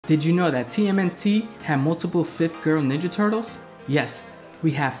Did you know that TMNT had multiple 5th girl Ninja Turtles? Yes, we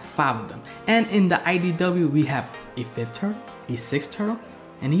have 5 of them. And in the IDW, we have a 5th turtle, a 6th turtle,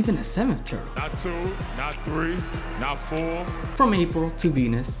 and even a 7th turtle. Not 2, not 3, not 4. From April to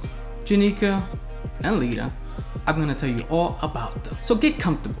Venus, Janika, and Lita, I'm gonna tell you all about them. So get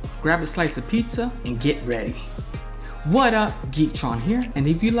comfortable, grab a slice of pizza, and get ready. What up, Geektron here, and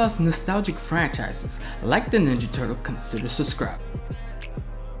if you love nostalgic franchises like the Ninja Turtle, consider subscribing.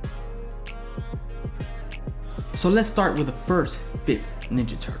 So let's start with the first 5th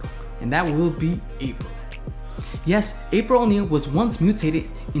Ninja Turtle, and that will be April. Yes, April O'Neil was once mutated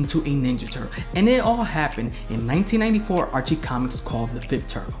into a Ninja Turtle, and it all happened in 1994 Archie Comics called the 5th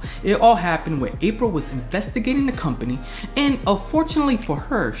Turtle. It all happened when April was investigating the company, and unfortunately for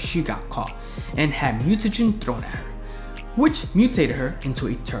her, she got caught and had mutagen thrown at her, which mutated her into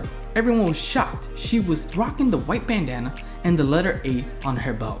a turtle. Everyone was shocked. She was rocking the white bandana and the letter A on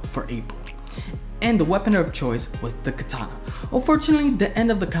her belt for April. And the weapon of choice was the katana. Unfortunately, the end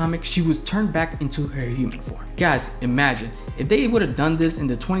of the comic, she was turned back into her human form. Guys, imagine, if they would have done this in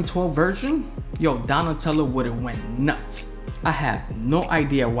the 2012 version, yo, Donatello would have went nuts. I have no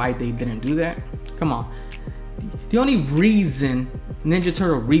idea why they didn't do that. Come on. The only reason Ninja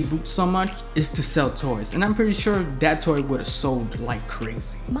Turtle reboots so much is to sell toys, and I'm pretty sure that toy would have sold like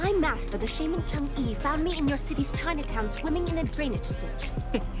crazy. My master, the shaman Chang-Yi, found me in your city's Chinatown swimming in a drainage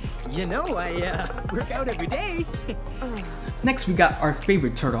ditch. You know, I work out every day. Next, we got our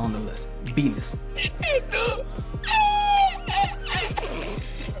favorite turtle on the list, Venus.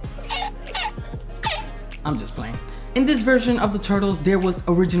 I'm just playing. In this version of the Turtles, there was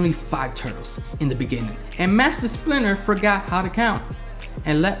originally 5 turtles in the beginning, and Master Splinter forgot how to count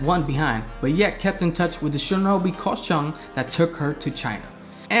and left one behind, but yet kept in touch with the shinobi Koshung that took her to China.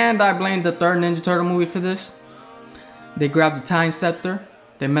 And I blame the 3rd Ninja Turtle movie for this. They grabbed the time scepter,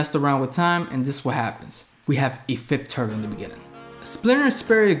 they messed around with time, and this is what happens. We have a 5th turtle in the beginning. Splinter's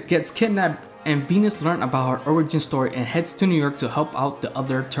spirit gets kidnapped, and Venus learns about her origin story and heads to New York to help out the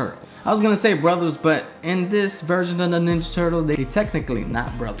other turtle. I was gonna say brothers, but in this version of the Ninja Turtle, they technically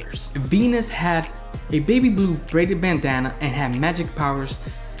not brothers. Venus had a baby blue braided bandana and had magic powers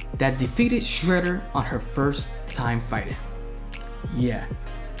that defeated Shredder on her first time fighting. Yeah,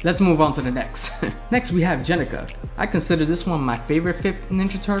 let's move on to the next. Next we have Janika. I consider this one my favorite 5th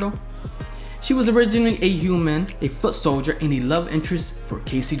Ninja Turtle. She was originally a human, a foot soldier, and a love interest for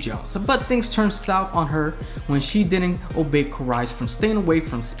Casey Jones. But things turned south on her when she didn't obey Karai's from staying away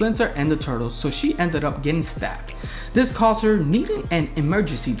from Splinter and the Turtles, so she ended up getting stabbed. This caused her needing an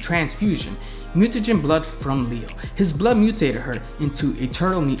emergency transfusion, mutagen blood from Leo. His blood mutated her into a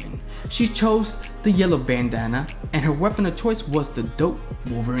turtle mutant. She chose the yellow bandana, and her weapon of choice was the dope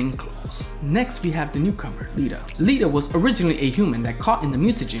Wolverine claws. Next we have the newcomer, Lita. Lita was originally a human that caught in the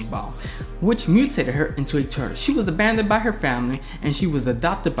mutagen bomb, which mutated her into a turtle. She was abandoned by her family, and she was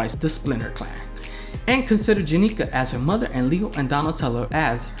adopted by the Splinter clan, and considered Janika as her mother and Leo and Donatello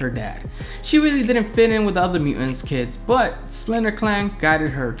as her dad. She really didn't fit in with the other mutants kids, but Splinter clan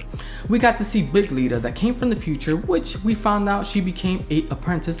guided her. We got to see Big Lita that came from the future, which we found out she became an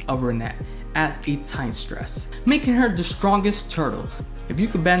apprentice of Renette as a time stress, making her the strongest turtle. If you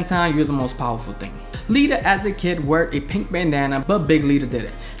could bend time, you're the most powerful thing. Lita as a kid wore a pink bandana, but Big Lita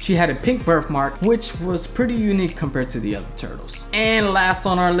didn't. She had a pink birthmark, which was pretty unique compared to the other turtles. And last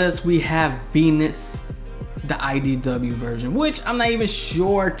on our list, we have Venus, the IDW version, which I'm not even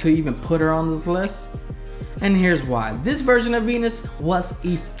sure to even put her on this list. And here's why. This version of Venus was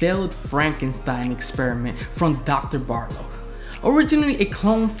a failed Frankenstein experiment from Dr. Barlow. Originally a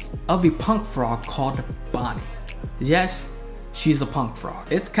clone of a punk frog called Bonnie. Yes, she's a punk frog.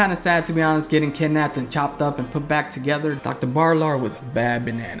 It's kind of sad, to be honest, getting kidnapped and chopped up and put back together. Dr. Barlow was a bad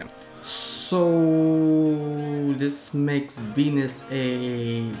banana. So this makes Venus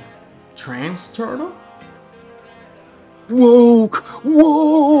a trans turtle?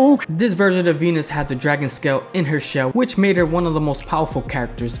 Woke! This version of Venus had the dragon scale in her shell, which made her one of the most powerful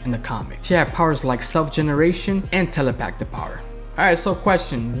characters in the comic. She had powers like self-generation and telepathic power. Alright, so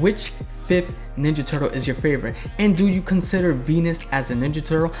question, which 5th Ninja Turtle is your favorite, and do you consider Venus as a Ninja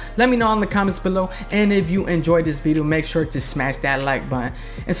Turtle? Let me know in the comments below, and if you enjoyed this video, make sure to smash that like button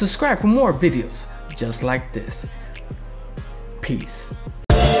and subscribe for more videos just like this. Peace.